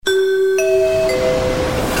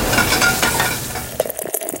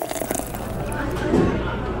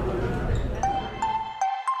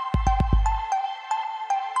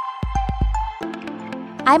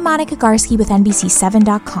I'm Monica Garski with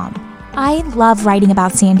NBC7.com. I love writing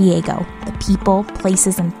about San Diego, the people,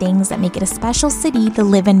 places, and things that make it a special city to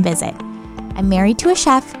live and visit. I'm married to a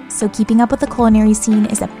chef, so keeping up with the culinary scene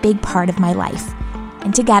is a big part of my life.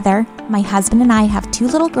 And together, my husband and I have 2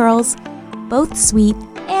 little girls, both sweet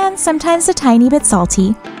and sometimes a tiny bit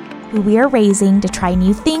salty, who we are raising to try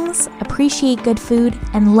new things, appreciate good food,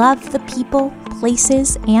 and love the people,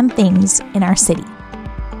 places, and things in our city.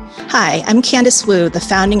 Hi, I'm Candice Wu, the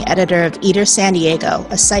founding editor of Eater San Diego,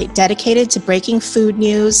 a site dedicated to breaking food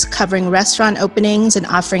news, covering restaurant openings, and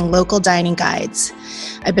offering local dining guides.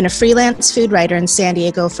 I've been a freelance food writer in San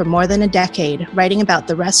Diego for more than a decade, writing about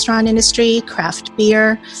the restaurant industry, craft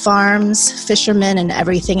beer, farms, fishermen, and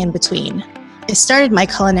everything in between. I started my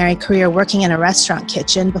culinary career working in a restaurant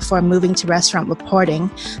kitchen before moving to restaurant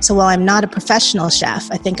reporting, so while I'm not a professional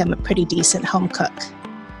chef, I think I'm a pretty decent home cook.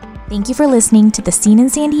 Thank you for listening to the Scene in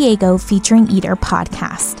San Diego featuring Eater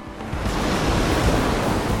podcast.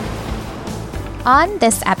 On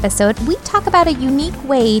this episode, we talk about a unique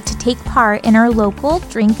way to take part in our local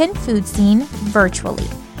drink and food scene virtually.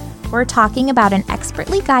 We're talking about an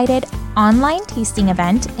expertly guided online tasting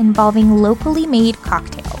event involving locally made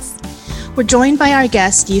cocktails. We're joined by our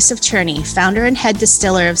guest, Yusuf Cherney, founder and head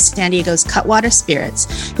distiller of San Diego's Cutwater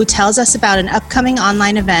Spirits, who tells us about an upcoming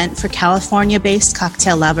online event for California-based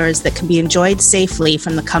cocktail lovers that can be enjoyed safely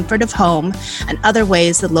from the comfort of home and other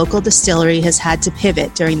ways the local distillery has had to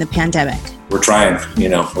pivot during the pandemic. We're trying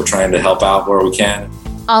to help out where we can.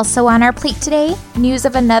 Also on our plate today, news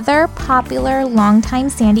of another popular longtime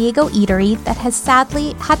San Diego eatery that has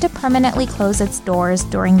sadly had to permanently close its doors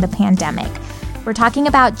during the pandemic. We're talking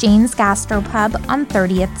about Jane's Gastropub on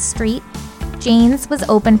 30th Street. Jane's was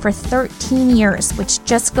open for 13 years, which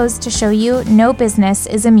just goes to show you no business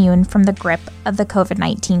is immune from the grip of the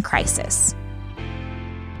COVID-19 crisis.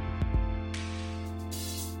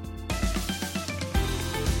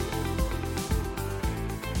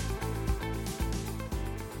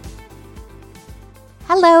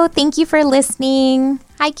 Hello, thank you for listening.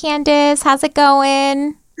 Hi, Candice. How's it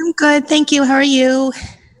going? I'm good, thank you. How are you?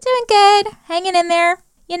 Doing good. Hanging in there.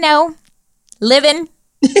 Living.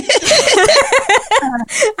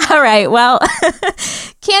 All right. Well,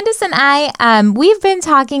 Candice and I, we've been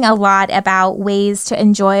talking a lot about ways to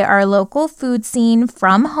enjoy our local food scene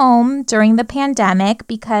from home during the pandemic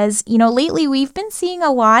because, lately we've been seeing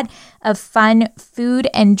a lot of fun food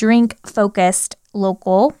and drink focused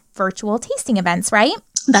local virtual tasting events, right?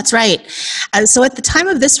 That's right. So at the time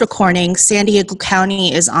of this recording, San Diego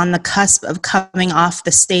County is on the cusp of coming off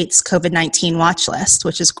the state's COVID-19 watch list,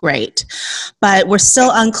 which is great. But we're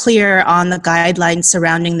still unclear on the guidelines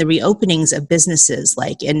surrounding the reopenings of businesses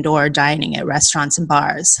like indoor dining at restaurants and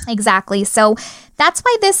bars. Exactly. So that's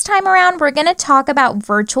why this time around, we're going to talk about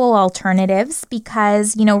virtual alternatives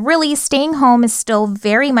because, really staying home is still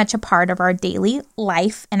very much a part of our daily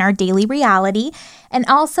life and our daily reality. And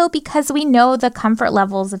also because we know the comfort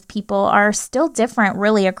levels of people are still different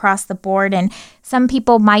really across the board. And some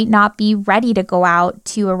people might not be ready to go out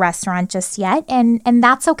to a restaurant just yet. And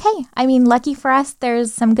that's okay. I mean, lucky for us,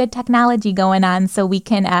 there's some good technology going on so we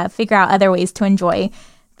can figure out other ways to enjoy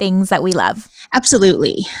things that we love.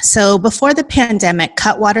 Absolutely. So before the pandemic,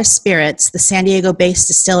 Cutwater Spirits, the San Diego-based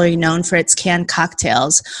distillery known for its canned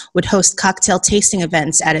cocktails, would host cocktail tasting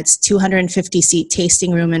events at its 250-seat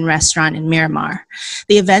tasting room and restaurant in Miramar.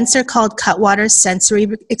 The events are called Cutwater's Sensory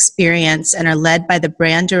Experience and are led by the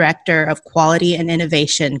brand director of quality and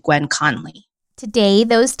innovation, Gwen Conley. Today,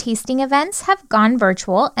 those tasting events have gone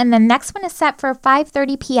virtual, and the next one is set for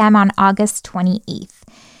 5:30 p.m. on August 28th.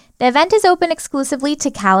 The event is open exclusively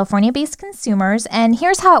to California-based consumers, and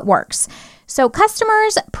here's how it works. So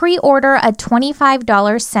customers pre-order a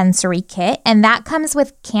 $25 sensory kit, and that comes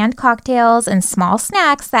with canned cocktails and small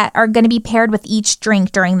snacks that are going to be paired with each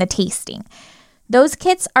drink during the tasting. Those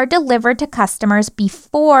kits are delivered to customers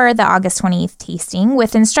before the August 28th tasting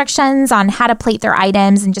with instructions on how to plate their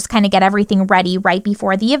items and just kind of get everything ready right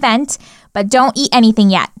before the event. But don't eat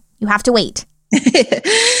anything yet. You have to wait.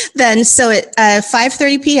 Then, so at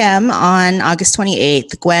 5:30 p.m. on August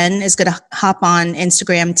 28th, Gwen is going to hop on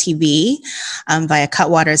Instagram TV via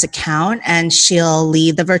Cutwater's account, and she'll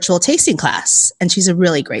lead the virtual tasting class. And she's a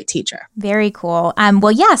really great teacher. Very cool.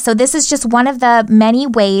 So this is just one of the many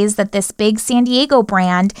ways that this big San Diego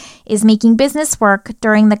brand is making business work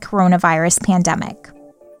during the coronavirus pandemic.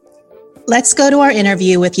 Let's go to our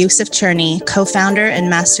interview with Yusuf Cherney, co-founder and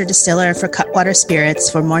master distiller for Cutwater Spirits,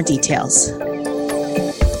 for more details.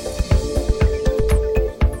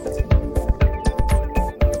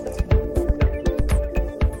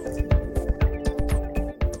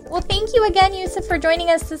 Well, thank you again, Yusuf, for joining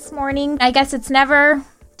us this morning. I guess it's never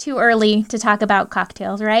too early to talk about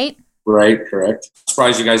cocktails, right? Right, correct.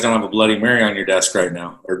 Surprised you guys don't have a Bloody Mary on your desk right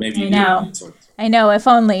now, or maybe you do. I know, if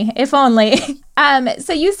only, if only.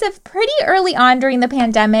 So Yusuf, pretty early on during the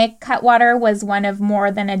pandemic, Cutwater was one of more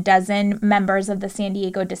than a dozen members of the San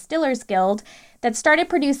Diego Distillers Guild that started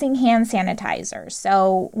producing hand sanitizers.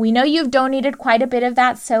 So we know you've donated quite a bit of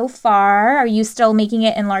that so far. Are you still making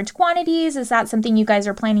it in large quantities? Is that something you guys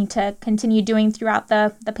are planning to continue doing throughout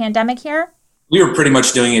the pandemic here? We were pretty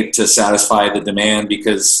much doing it to satisfy the demand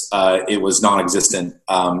because it was non-existent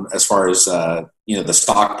as far as the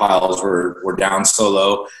stockpiles were down so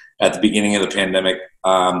low at the beginning of the pandemic,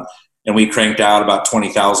 and we cranked out about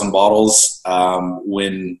 20,000 bottles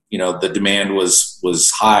when the demand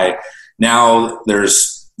was high. Now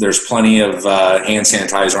there's plenty of hand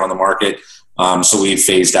sanitizer on the market, so we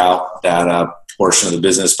phased out that portion of the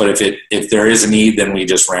business. But if there is a need, then we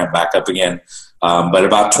just ramp back up again. But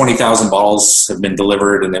about 20,000 bottles have been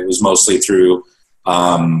delivered, and it was mostly through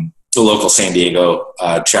the local San Diego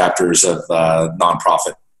chapters of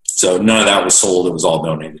nonprofit. So none of that was sold; it was all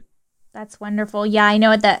donated. That's wonderful. Yeah, I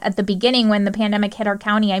know at the beginning when the pandemic hit our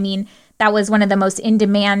county, I mean, that was one of the most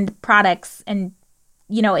in-demand products, and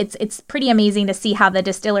it's pretty amazing to see how the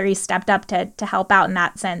distillery stepped up to help out in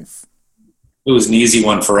that sense. It was an easy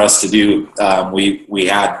one for us to do. We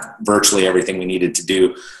had virtually everything we needed to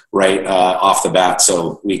do right off the bat,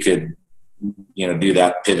 so we could do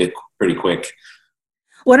that pivot pretty quick.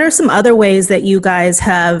 What are some other ways that you guys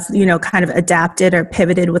have kind of adapted or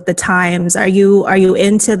pivoted with the times? Are you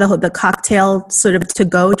into the cocktail sort of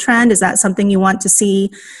to-go trend? Is that something you want to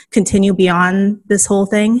see continue beyond this whole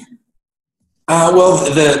thing? Well,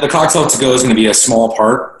 the cocktail to go is going to be a small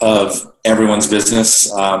part of everyone's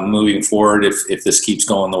business moving forward if this keeps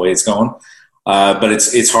going the way it's going. But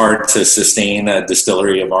it's hard to sustain a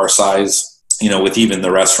distillery of our size, with even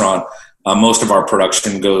the restaurant. Most of our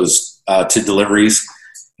production goes to deliveries.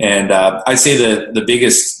 And I'd say the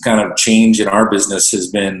biggest kind of change in our business has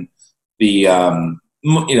been a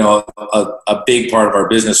big part of our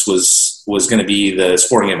business was going to be the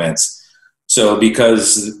sporting events. So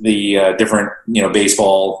because the different,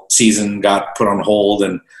 baseball season got put on hold,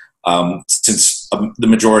 and since the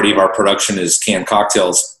majority of our production is canned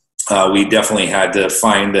cocktails, we definitely had to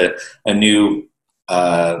find a new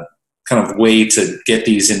kind of way to get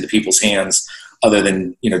these into people's hands other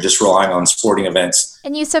than, just relying on sporting events.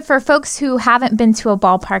 And Yusuf, for folks who haven't been to a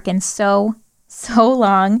ballpark in so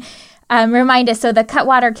long, remind us, so the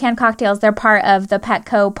Cutwater canned cocktails, they're part of the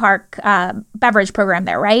Petco Park beverage program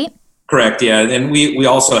there, right? Correct, yeah. And we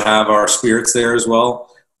also have our spirits there as well.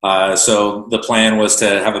 So the plan was to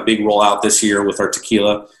have a big rollout this year with our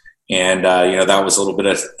tequila. And, that was a little bit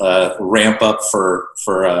of a ramp up for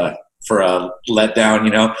a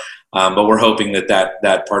letdown, but we're hoping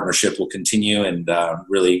that partnership will continue and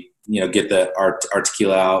really, get our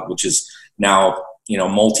tequila out, which is now,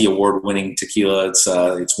 multi-award winning tequila.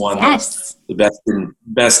 It's won the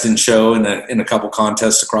best in show in a couple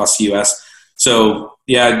contests across the U.S. So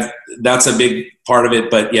yeah, that's a big part of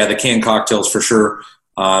it. But yeah, the canned cocktails for sure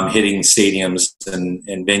hitting stadiums and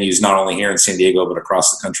venues not only here in San Diego but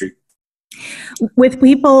across the country. With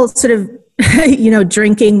people sort of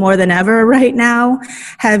drinking more than ever right now,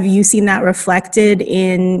 have you seen that reflected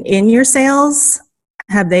in your sales?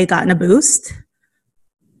 Have they gotten a boost?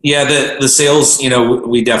 Yeah, the sales,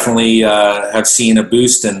 we definitely have seen a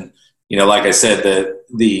boost, and like I said,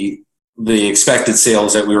 the expected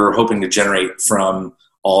sales that we were hoping to generate from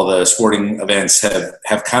all the sporting events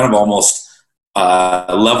have kind of almost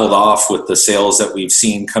leveled off with the sales that we've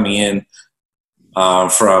seen coming in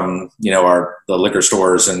from the liquor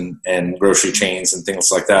stores and grocery chains and things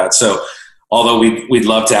like that. So although we'd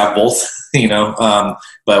love to have both,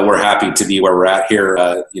 but we're happy to be where we're at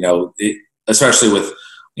here, especially with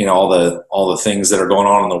all the things that are going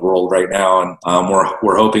on in the world right now, and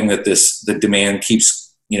we're hoping that the demand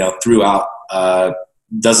keeps throughout,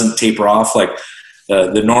 doesn't taper off. Like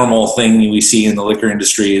the normal thing we see in the liquor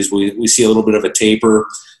industry is we see a little bit of a taper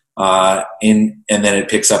and then it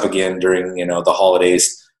picks up again during the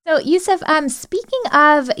holidays. So Yusuf, speaking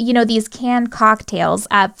of these canned cocktails,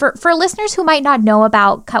 for listeners who might not know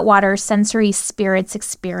about Cutwater's Sensory Spirits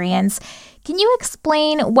experience, can you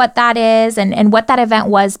explain what that is and what that event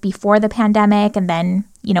was before the pandemic? And then,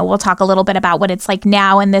 we'll talk a little bit about what it's like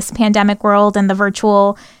now in this pandemic world and the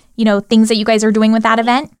virtual, things that you guys are doing with that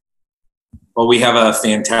event. Well, we have a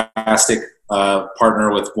fantastic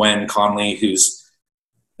partner with Gwen Conley, who's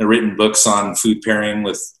written books on food pairing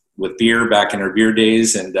with beer back in her beer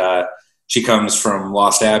days. And she comes from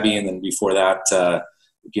Lost Abbey. And then before that,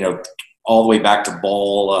 all the way back to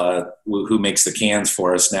Ball, who makes the cans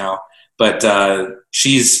for us now. but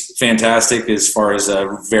she's fantastic as far as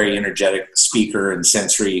a very energetic speaker and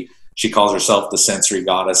sensory. She calls herself the sensory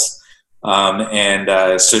goddess.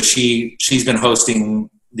 So she's been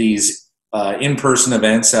hosting these in-person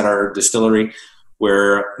events at our distillery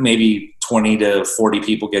where maybe 20 to 40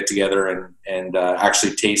 people get together and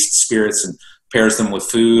actually taste spirits and pairs them with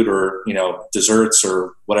food or, desserts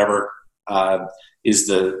or whatever is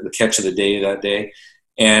the catch of the day that day.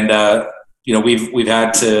 And, we've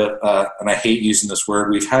had to, and I hate using this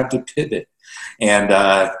word, we've had to pivot and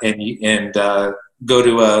go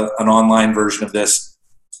to an online version of this.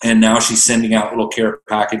 And now she's sending out little care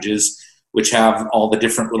packages, which have all the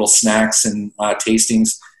different little snacks and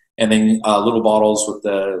tastings, and then little bottles with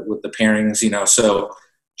the pairings, So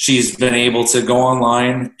she's been able to go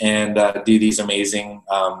online and do these amazing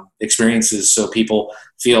experiences, so people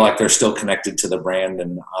feel like they're still connected to the brand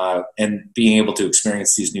and being able to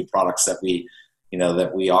experience these new products that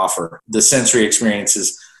we offer. The sensory experience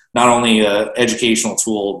is not only an educational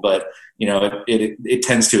tool, but it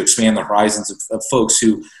tends to expand the horizons of folks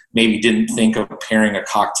who maybe didn't think of pairing a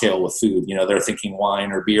cocktail with food. They're thinking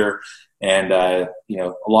wine or beer. And, a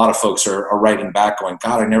lot of folks are writing back going,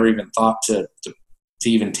 God, I never even thought to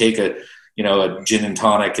even take a gin and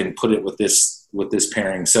tonic and put it with this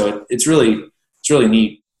pairing. So it's really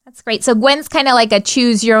neat. That's great. So Gwen's kind of like a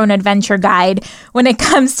choose your own adventure guide when it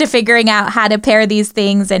comes to figuring out how to pair these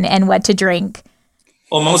things and what to drink.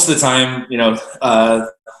 Well, most of the time,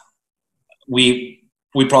 we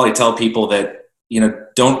probably tell people that,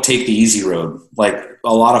 don't take the easy road. Like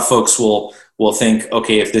a lot of folks will think,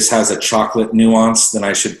 okay, if this has a chocolate nuance, then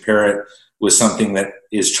I should pair it with something that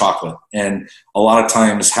is chocolate. And a lot of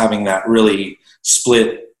times having that really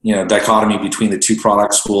split, dichotomy between the two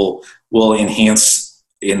products will enhance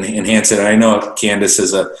it. I know Candace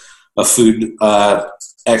is a food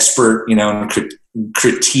expert, and could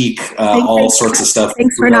critique all sorts of stuff.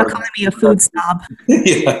 Thanks for not calling me a food snob.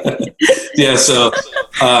 Yeah. So,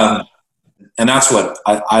 and that's what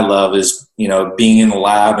I love is, being in the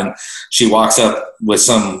lab, and she walks up with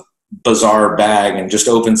some bizarre bag and just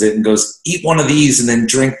opens it and goes, eat one of these and then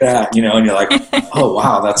drink that, and you're like, oh,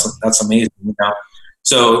 wow, that's amazing.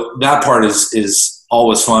 So that part is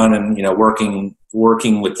always fun. And,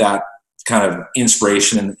 working with that kind of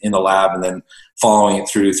inspiration in the lab and then following it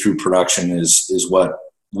through production is what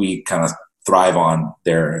we kind of thrive on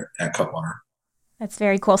there at Cutwater. That's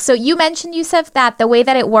very cool. So you mentioned, Yusuf, that the way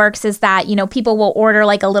that it works is that, people will order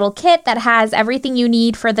like a little kit that has everything you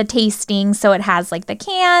need for the tasting. So it has like the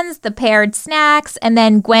cans, the paired snacks, and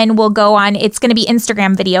then Gwen will go on, it's going to be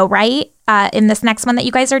Instagram video, right? In this next one that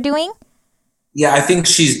you guys are doing? Yeah, I think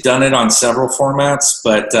she's done it on several formats,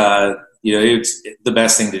 but, it's the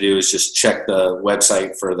best thing to do is just check the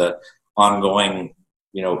website for the ongoing,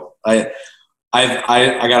 I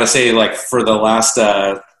got to say, like, for the last,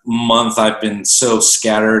 month I've been so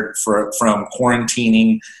scattered from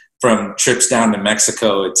quarantining, from trips down to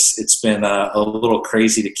Mexico. It's been a little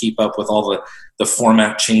crazy to keep up with all the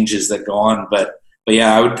format changes that go on. But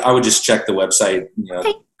yeah, I would just check the website,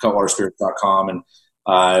 cutwaterspirits.com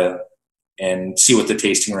and see what the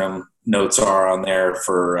tasting room notes are on there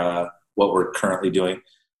for what we're currently doing.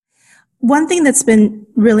 One thing that's been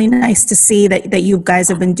really nice to see that you guys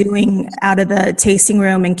have been doing out of the tasting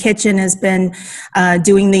room and kitchen has been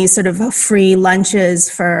doing these sort of free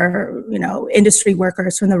lunches for, industry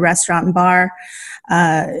workers from the restaurant and bar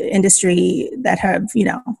industry that have,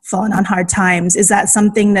 fallen on hard times. Is that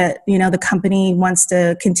something that, the company wants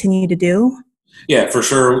to continue to do? Yeah, for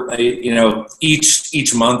sure.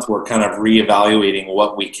 Each month we're kind of reevaluating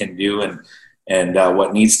what we can do and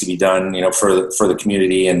what needs to be done, for the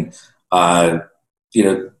community. And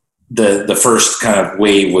the first kind of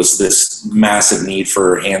wave was this massive need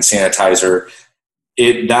for hand sanitizer.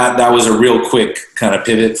 That was a real quick kind of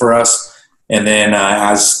pivot for us. And then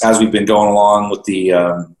as we've been going along with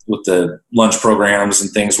the lunch programs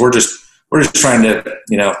and things, we're just trying to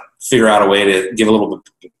figure out a way to give a little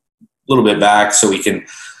bit back so we can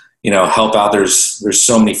help out. There's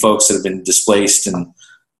so many folks that have been displaced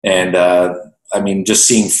and I mean, just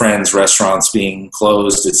seeing friends, restaurants being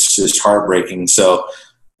closed, it's just heartbreaking. So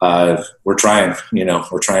we're trying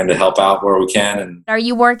to help out where we can. And are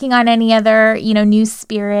you working on any other, new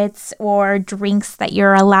spirits or drinks that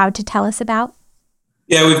you're allowed to tell us about?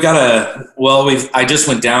 Yeah, I just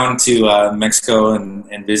went down to Mexico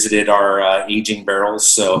and visited our aging barrels.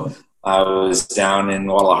 So I was down in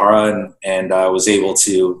Guadalajara and I was able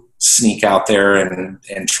to sneak out there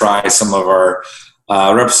and try some of our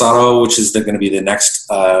Reposado, which is going to be the next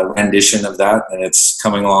rendition of that, and it's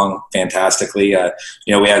coming along fantastically.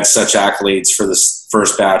 We had such accolades for this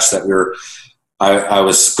first batch that we were I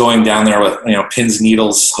was going down there with, pins and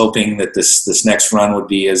needles, hoping that this next run would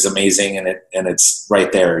be as amazing, and it's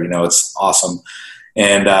right there. It's awesome.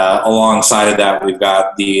 And alongside of that, we've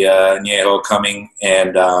got the Añejo coming,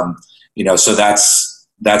 and so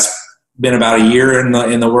that's been about a year in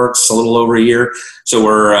the works, a little over a year. So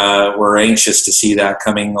we're anxious to see that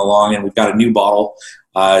coming along, and we've got a new bottle.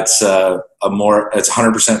 It's 100%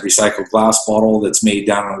 recycled glass bottle that's made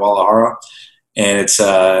down in Guadalajara, and it's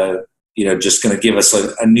just going to give us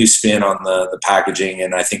a new spin on the packaging,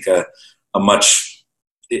 and I think the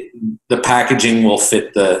packaging will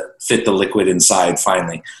fit the liquid inside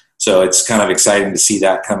finally. So it's kind of exciting to see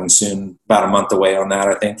that coming soon, about a month away on that,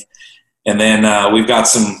 I think. And then we've got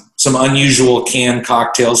some unusual canned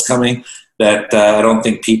cocktails coming that I don't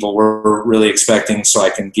think people were really expecting. So I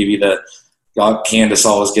can give you Candace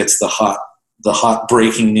always gets the hot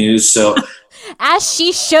breaking news. So as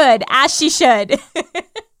she should.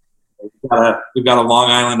 We've got a Long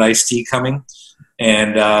Island iced tea coming,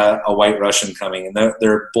 and a White Russian coming, and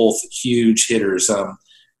they're both huge hitters.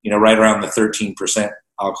 Right around the 13%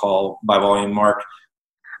 alcohol by volume mark.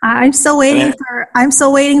 I'm still waiting for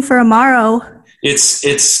Amaro.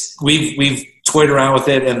 We've toyed around with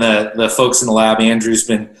it, and the folks in the lab, Andrew's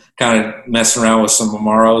been kind of messing around with some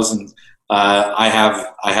Amaros, and I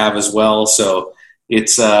have as well. So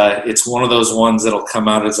it's one of those ones that'll come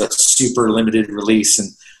out as a super limited release, and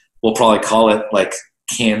we'll probably call it like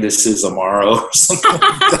Candace's Amaro or something like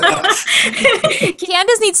that.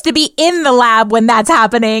 Candace needs to be in the lab when that's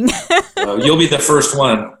happening. You'll be the first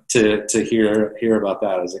one to hear about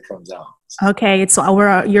that as it comes out. Okay,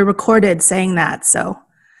 you're recorded saying that. So,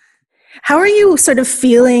 how are you sort of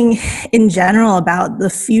feeling in general about the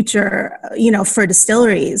future? For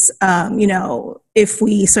distilleries. If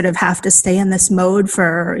we sort of have to stay in this mode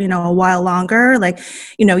for a while longer,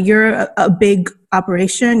 you're a big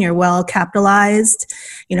operation, you're well capitalized,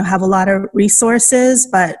 have a lot of resources,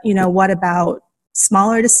 but what about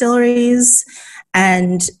smaller distilleries?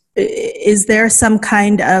 And is there some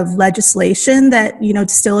kind of legislation that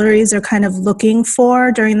distilleries are kind of looking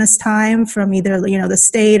for during this time from either the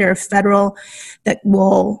state or federal that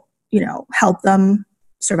will help them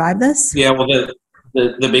survive this? Yeah, well,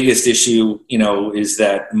 the biggest issue is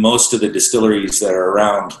that most of the distilleries that are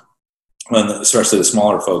around, especially the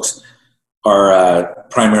smaller folks, are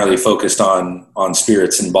primarily focused on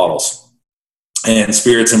spirits and bottles, and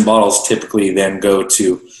spirits and bottles typically then go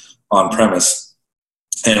to on-premise,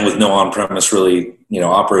 and with no on-premise really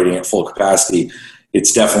operating at full capacity,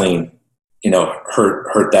 it's definitely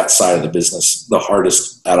hurt that side of the business the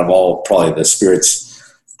hardest out of all, probably the spirits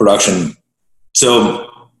production. So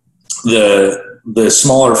the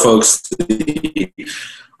smaller folks, the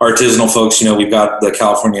artisanal folks, we've got the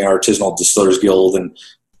California Artisanal Distillers Guild, and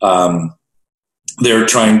they're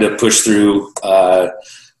trying to push through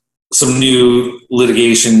some new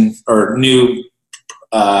litigation or new,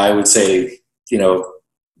 I would say,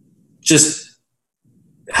 just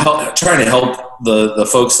trying to help the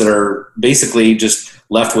folks that are basically just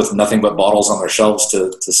left with nothing but bottles on their shelves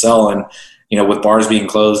to sell. And, with bars being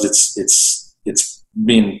closed, it's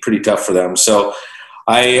been pretty tough for them. So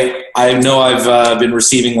I know I've been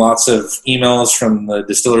receiving lots of emails from the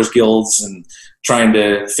distillers guilds and trying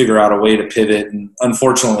to figure out a way to pivot. And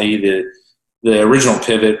unfortunately, the original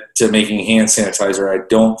pivot to making hand sanitizer, I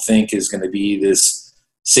don't think is going to be this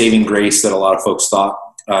saving grace that a lot of folks thought,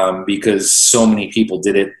 because so many people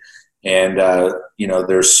did it. And,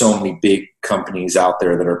 there's so many big companies out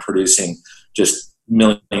there that are producing just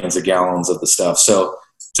millions of gallons of the stuff. So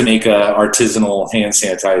to make a artisanal hand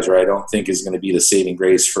sanitizer, I don't think is going to be the saving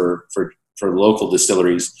grace for local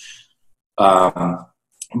distilleries.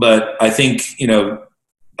 But I think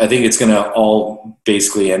it's going to all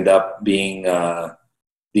basically end up being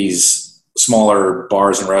these smaller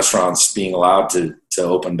bars and restaurants being allowed to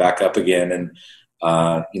open back up again. And,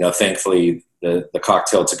 thankfully the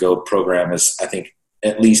Cocktail to Go program is, I think,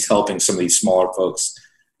 at least helping some of these smaller folks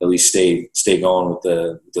at least stay going with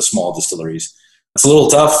the small distilleries. It's a little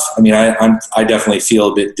tough. I mean, I definitely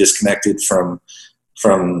feel a bit disconnected from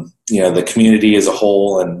the community as a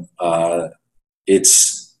whole, and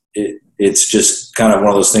it's just kind of one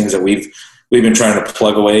of those things that we've been trying to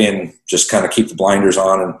plug away and just kind of keep the blinders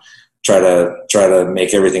on and try to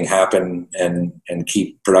make everything happen and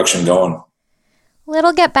keep production going. Well,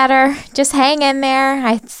 it'll get better. Just hang in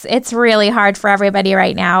there. It's really hard for everybody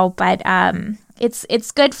right now, but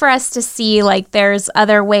it's good for us to see there's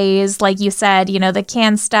other ways. Like you said, the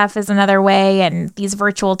canned stuff is another way, and these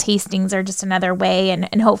virtual tastings are just another way,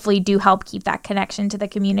 and hopefully do help keep that connection to the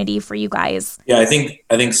community for you guys. Yeah, I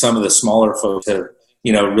think some of the smaller folks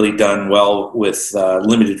really done well with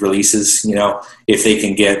limited releases. If they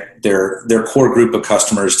can get their core group of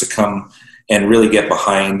customers to come and really get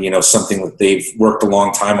behind, something that they've worked a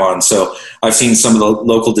long time on. So I've seen some of the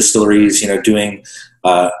local distilleries, doing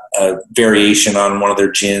a variation on one of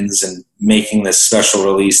their gins and making this special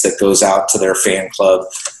release that goes out to their fan club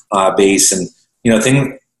base, and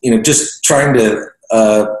just trying to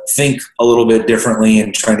think a little bit differently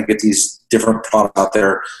and trying to get these different products out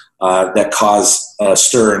there that cause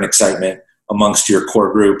stir and excitement amongst your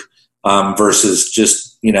core group, versus just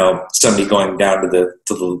somebody going down to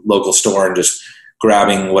the local store and just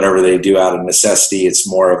grabbing whatever they do out of necessity. It's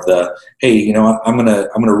more of the, hey, I'm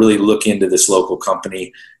gonna really look into this local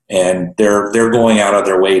company, and they're going out of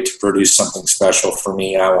their way to produce something special for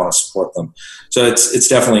me, and I want to support them. So it's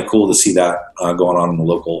definitely cool to see that going on in the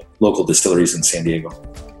local distilleries in San Diego.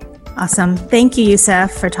 Awesome. Thank you,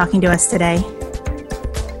 Yusuf, for talking to us today.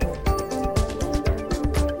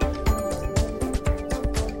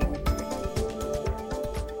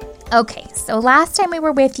 Okay, so last time we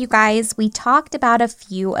were with you guys, we talked about a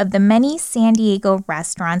few of the many San Diego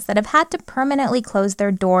restaurants that have had to permanently close their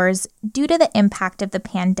doors due to the impact of the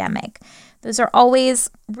pandemic. Those are always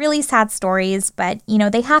really sad stories, but,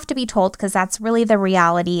 they have to be told because that's really the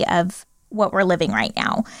reality of what we're living right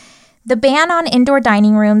now. The ban on indoor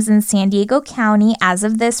dining rooms in San Diego County, as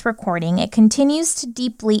of this recording, it continues to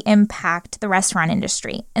deeply impact the restaurant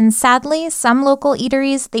industry. And sadly, some local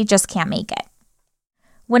eateries, they just can't make it.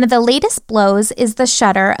 One of the latest blows is the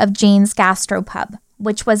shutter of Jane's Gastropub,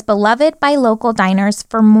 which was beloved by local diners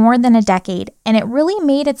for more than a decade, and it really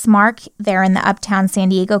made its mark there in the uptown San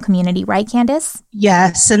Diego community, right, Candace?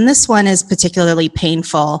 Yes, and this one is particularly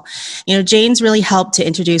painful. Jane's really helped to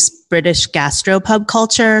introduce British gastropub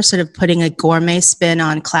culture, sort of putting a gourmet spin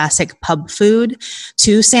on classic pub food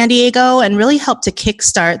to San Diego, and really helped to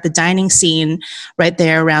kickstart the dining scene right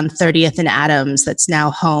there around 30th and Adams, that's now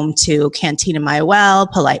home to Cantina Manuel,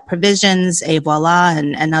 Polite Provisions, Et Voila,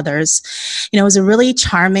 and others. It was a really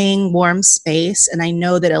charming, warm space, and I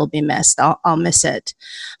know that it'll be missed. I'll miss it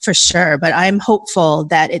for sure, but I'm hopeful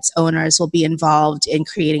that its owners will be involved in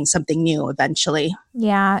creating something new eventually.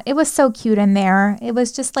 Yeah, it was so cute in there. It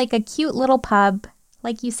was just like a cute little pub,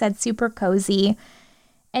 like you said, super cozy.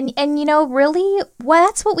 And really,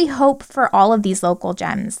 that's what we hope for all of these local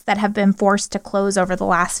gems that have been forced to close over the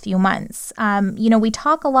last few months. We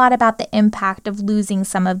talk a lot about the impact of losing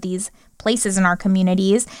some of these places in our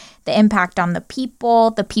communities, the impact on the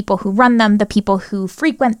people who run them, the people who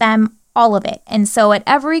frequent them, all of it. And so at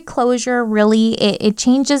every closure, really, it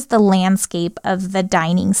changes the landscape of the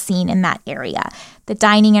dining scene in that area, the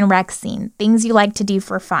dining and rec scene, things you like to do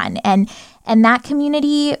for fun. And that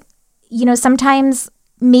community, sometimes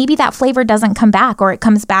maybe that flavor doesn't come back, or it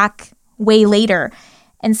comes back way later.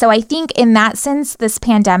 And so I think in that sense, this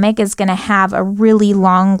pandemic is going to have a really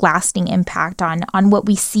long-lasting impact on what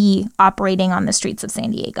we see operating on the streets of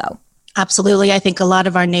San Diego. Absolutely. I think a lot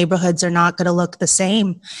of our neighborhoods are not going to look the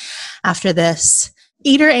same after this.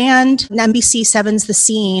 Eater and NBC7's The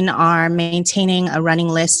Scene are maintaining a running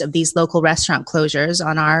list of these local restaurant closures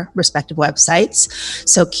on our respective websites.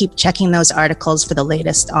 So keep checking those articles for the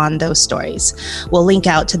latest on those stories. We'll link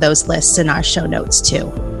out to those lists in our show notes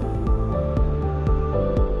too.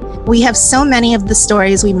 We have so many of the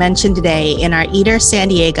stories we mentioned today in our Eater San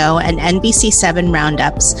Diego and NBC7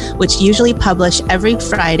 roundups, which usually publish every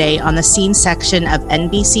Friday on the Scene section of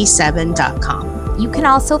NBC7.com. You can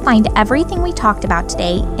also find everything we talked about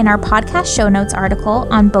today in our podcast show notes article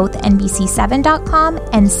on both NBC7.com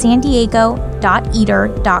and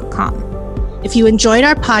sandiego.eater.com. If you enjoyed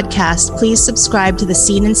our podcast, please subscribe to The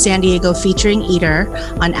Scene in San Diego featuring Eater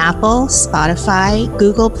on Apple, Spotify,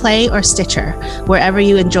 Google Play, or Stitcher, wherever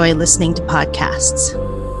you enjoy listening to podcasts.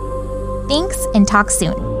 Thanks, and talk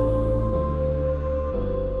soon.